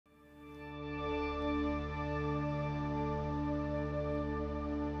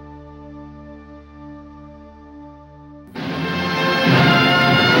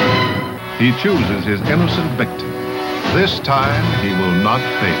He chooses his innocent victim. This time, he will not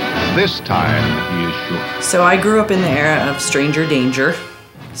fail. This time, he is sure. So I grew up in the era of stranger danger.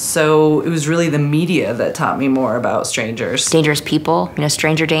 So it was really the media that taught me more about strangers. Dangerous people,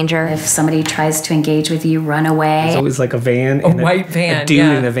 stranger danger. If somebody tries to engage with you, run away. There's always like a van. A white van, a dude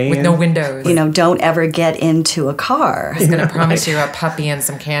in a van. with no windows. Don't ever get into a car. He's gonna promise you a puppy and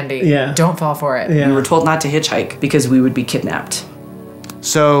some candy. Yeah. Don't fall for it. Yeah. We were told not to hitchhike because we would be kidnapped.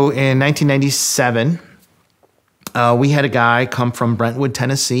 So in 1997, we had a guy come from Brentwood,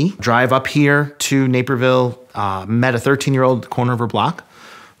 Tennessee, drive up here to Naperville, met a 13-year-old at the corner of her block,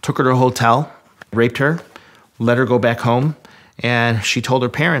 took her to a hotel, raped her, let her go back home, and she told her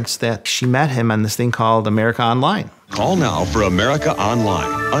parents that she met him on this thing called America Online. Call now for America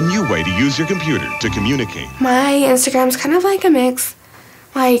Online, a new way to use your computer to communicate. My Instagram's kind of like a mix.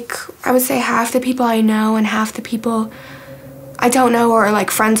 Like, I would say half the people I know and half the people I don't know or like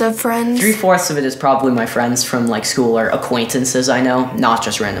friends of friends. 3/4 of it is probably my friends from like school or acquaintances I know, not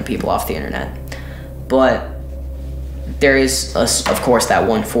just random people off the internet. But there is, of course, that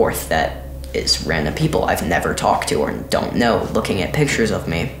 1/4 that is random people I've never talked to or don't know looking at pictures of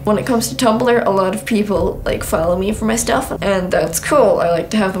me. When it comes to Tumblr, a lot of people like follow me for my stuff, and that's cool. I like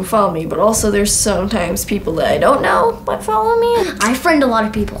to have them follow me, but also there's sometimes people that I don't know but follow me. I friend a lot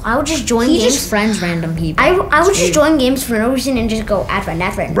of people. I would just join games. He just friends random people. I would just join games for no reason and just go add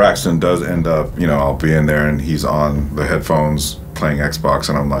friend. Braxton does end up, I'll be in there and he's on the headphones playing Xbox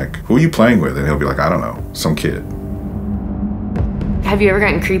and I'm like, who are you playing with? And he'll be like, I don't know, some kid. Have you ever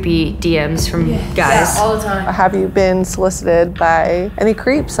gotten creepy DMs from guys? Yeah, all the time. Have you been solicited by any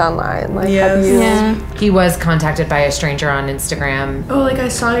creeps online? Like, have you? Yeah. He was contacted by a stranger on Instagram. Oh, like I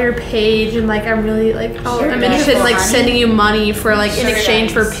saw your page and like I'm really like, I'm interested in like sending you money for like in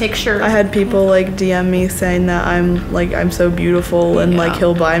exchange for pictures. I had people like DM me saying that I'm so beautiful and like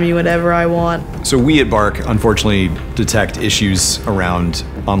he'll buy me whatever I want. So we at BARC unfortunately detect issues around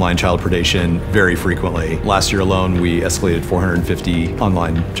online child predation very frequently. Last year alone, we escalated 450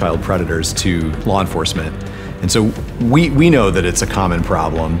 online child predators to law enforcement. And so we know that it's a common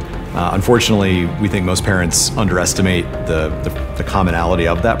problem. Unfortunately, we think most parents underestimate the commonality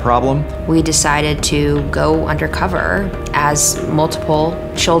of that problem. We decided to go undercover as multiple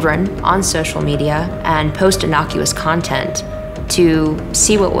children on social media and post innocuous content to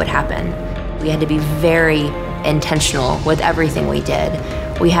see what would happen. We had to be very intentional with everything we did.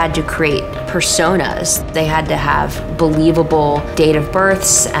 We had to create personas. They had to have believable date of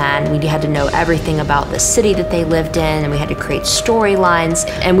births, and we had to know everything about the city that they lived in, and we had to create storylines,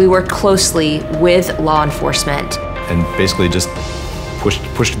 and we worked closely with law enforcement. And basically just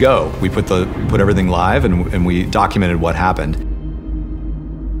pushed go. We put everything live and we documented what happened.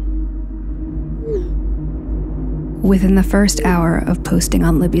 Within the first hour of posting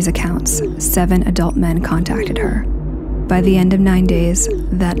on Libby's accounts, 7 adult men contacted her. By the end of 9 days,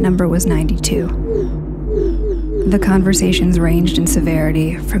 that number was 92. The conversations ranged in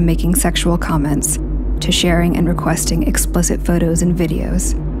severity from making sexual comments to sharing and requesting explicit photos and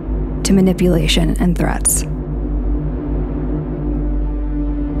videos to manipulation and threats.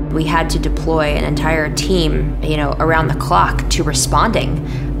 We had to deploy an entire team, around the clock to responding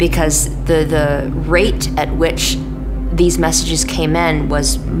because the rate at which these messages came in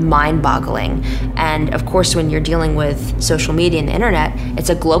was mind-boggling. And of course, when you're dealing with social media and the internet, it's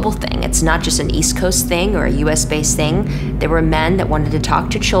a global thing. It's not just an East Coast thing or a US-based thing. There were men that wanted to talk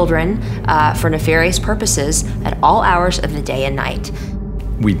to children for nefarious purposes at all hours of the day and night.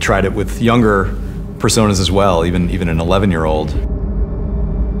 We tried it with younger personas as well, even an 11-year-old.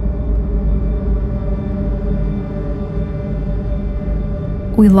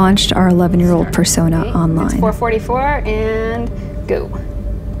 We launched our 11-year-old persona online. It's 4:44 and go.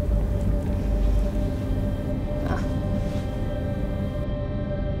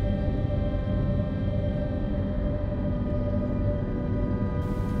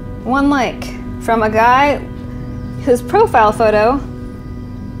 One like from a guy whose profile photo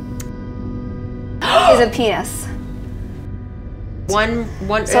is a penis.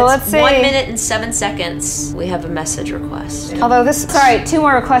 So let's say 1 minute and 7 seconds. We have a message request. Although sorry, 2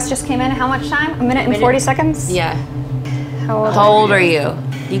 more requests just came in. How much time? A minute and 40 seconds? Yeah. How old are you?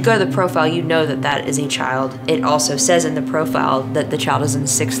 You go to the profile, you know that is a child. It also says in the profile that the child is in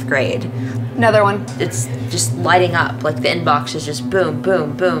 6th grade. Another one. It's just lighting up, like the inbox is just boom,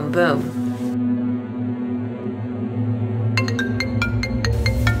 boom, boom, boom.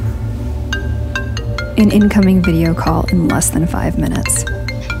 An incoming video call in less than 5 minutes.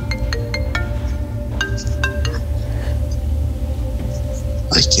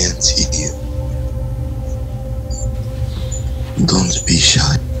 I can't see you. I'm going to be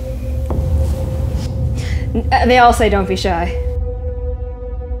shy. They all say don't be shy.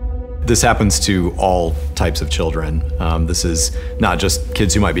 This happens to all types of children. This is not just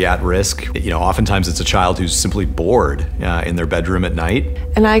kids who might be at risk. Oftentimes it's a child who's simply bored in their bedroom at night.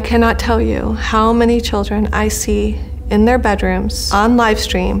 And I cannot tell you how many children I see in their bedrooms on live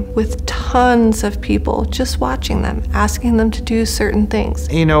stream with tons of people just watching them, asking them to do certain things.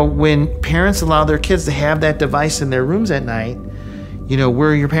 When parents allow their kids to have that device in their rooms at night, where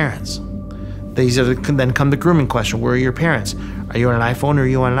are your parents? Then come the grooming question, where are your parents? Are you on an iPhone or are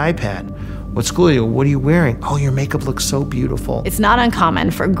you on an iPad? What school are you? What are you wearing? Oh, your makeup looks so beautiful. It's not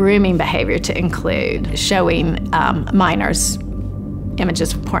uncommon for grooming behavior to include showing minors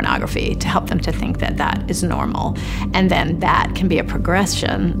images of pornography to help them to think that that is normal. And then that can be a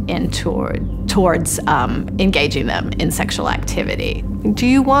progression towards engaging them in sexual activity. Do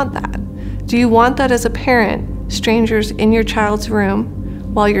you want that? Do you want that as a parent, strangers in your child's room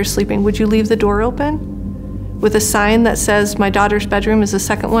while you're sleeping? Would you leave the door open with a sign that says, my daughter's bedroom is the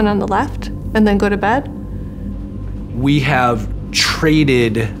second one on the left, and then go to bed? We have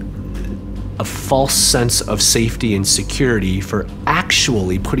traded a false sense of safety and security for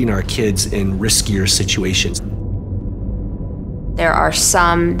actually putting our kids in riskier situations. There are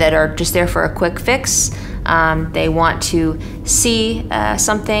some that are just there for a quick fix. They want to see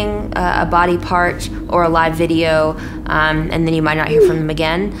something, a body part or a live video, and then you might not hear from them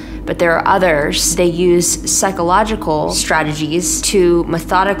again. But there are others, they use psychological strategies to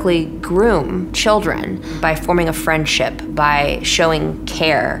methodically groom children by forming a friendship, by showing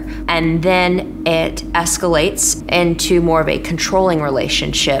care. And then it escalates into more of a controlling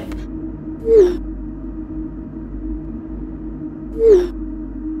relationship.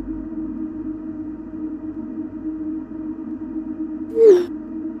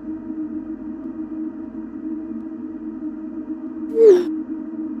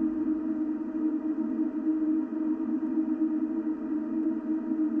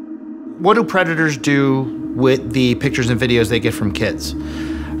 What do predators do with the pictures and videos they get from kids?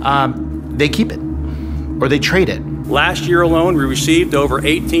 They keep it, or they trade it. Last year alone, we received over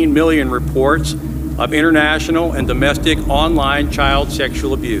 18 million reports of international and domestic online child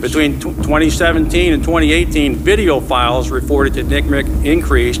sexual abuse. Between 2017 and 2018, video files reported to NCMEC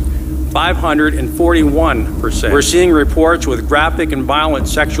increased 541%. We're seeing reports with graphic and violent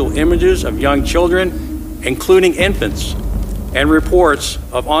sexual images of young children, including infants, and reports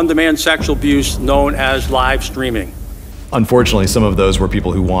of on-demand sexual abuse known as live streaming. Unfortunately, some of those were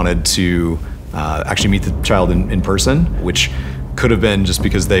people who wanted to actually meet the child in person, which could have been just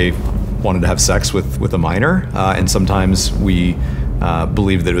because they wanted to have sex with a minor, and sometimes we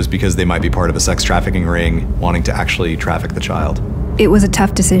believed that it was because they might be part of a sex trafficking ring wanting to actually traffic the child. It was a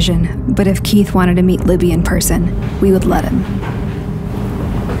tough decision, but if Keith wanted to meet Libby in person, we would let him.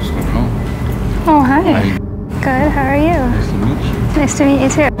 Oh, hi. Good, how are you? Nice to meet you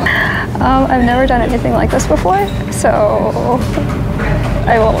too. I've never done anything like this before, so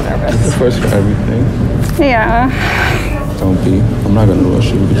I'm a little nervous. It's the first for everything. Yeah. Don't be. I'm not gonna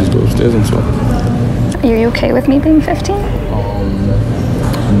rush you. We can just go upstairs and talk. Are you okay with me being 15?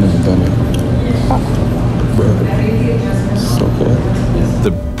 I've never done it. But it's okay.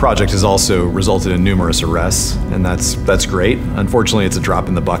 The project has also resulted in numerous arrests, and that's great. Unfortunately, it's a drop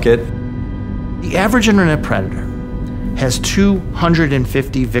in the bucket. The average internet predator has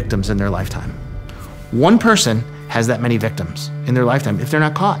 250 victims in their lifetime. One person has that many victims in their lifetime if they're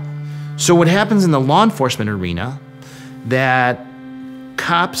not caught. So what happens in the law enforcement arena, that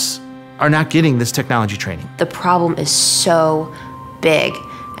cops are not getting this technology training. The problem is so big.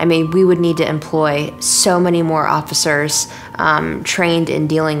 I mean, we would need to employ so many more officers trained in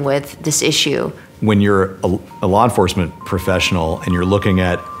dealing with this issue. When you're a law enforcement professional and you're looking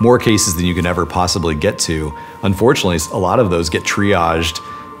at more cases than you can ever possibly get to, unfortunately, a lot of those get triaged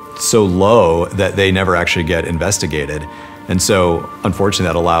so low that they never actually get investigated. And so, unfortunately,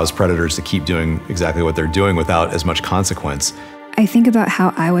 that allows predators to keep doing exactly what they're doing without as much consequence. I think about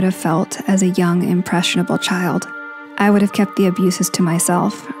how I would have felt as a young, impressionable child. I would have kept the abuses to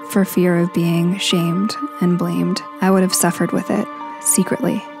myself for fear of being shamed and blamed. I would have suffered with it,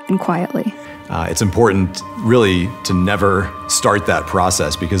 secretly and quietly. It's important, really, to never start that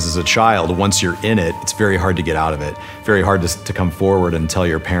process, because as a child, once you're in it, it's very hard to get out of it. Very hard to come forward and tell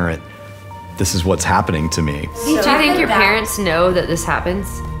your parent, this is what's happening to me. Do you think your parents know that this happens?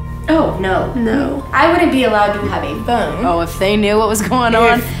 Oh, no. No. I wouldn't be allowed to have a phone. Oh, if they knew what was going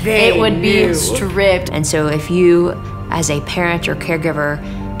on, it would be stripped. And so if you, as a parent or caregiver,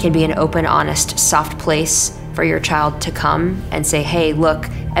 can be an open, honest, soft place for your child to come and say, hey, look,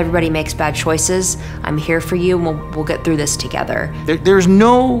 everybody makes bad choices. I'm here for you, and we'll get through this together. There's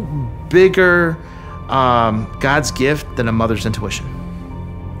no bigger God's gift than a mother's intuition.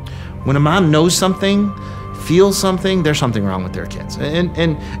 When a mom knows something, feels something, there's something wrong with their kids.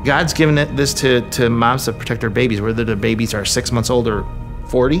 And God's given this to moms to protect their babies, whether the babies are 6 months old or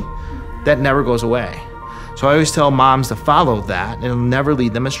 40, that never goes away. So I always tell moms to follow that, and it'll never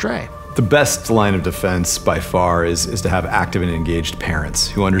lead them astray. The best line of defense by far is to have active and engaged parents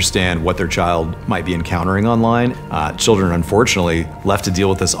who understand what their child might be encountering online. Children, unfortunately, left to deal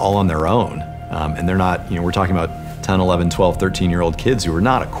with this all on their own. And they're not, we're talking about 10, 11, 12, 13-year-old kids who are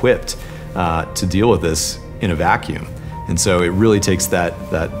not equipped to deal with this in a vacuum. And so it really takes that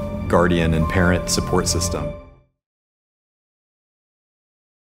guardian and parent support system.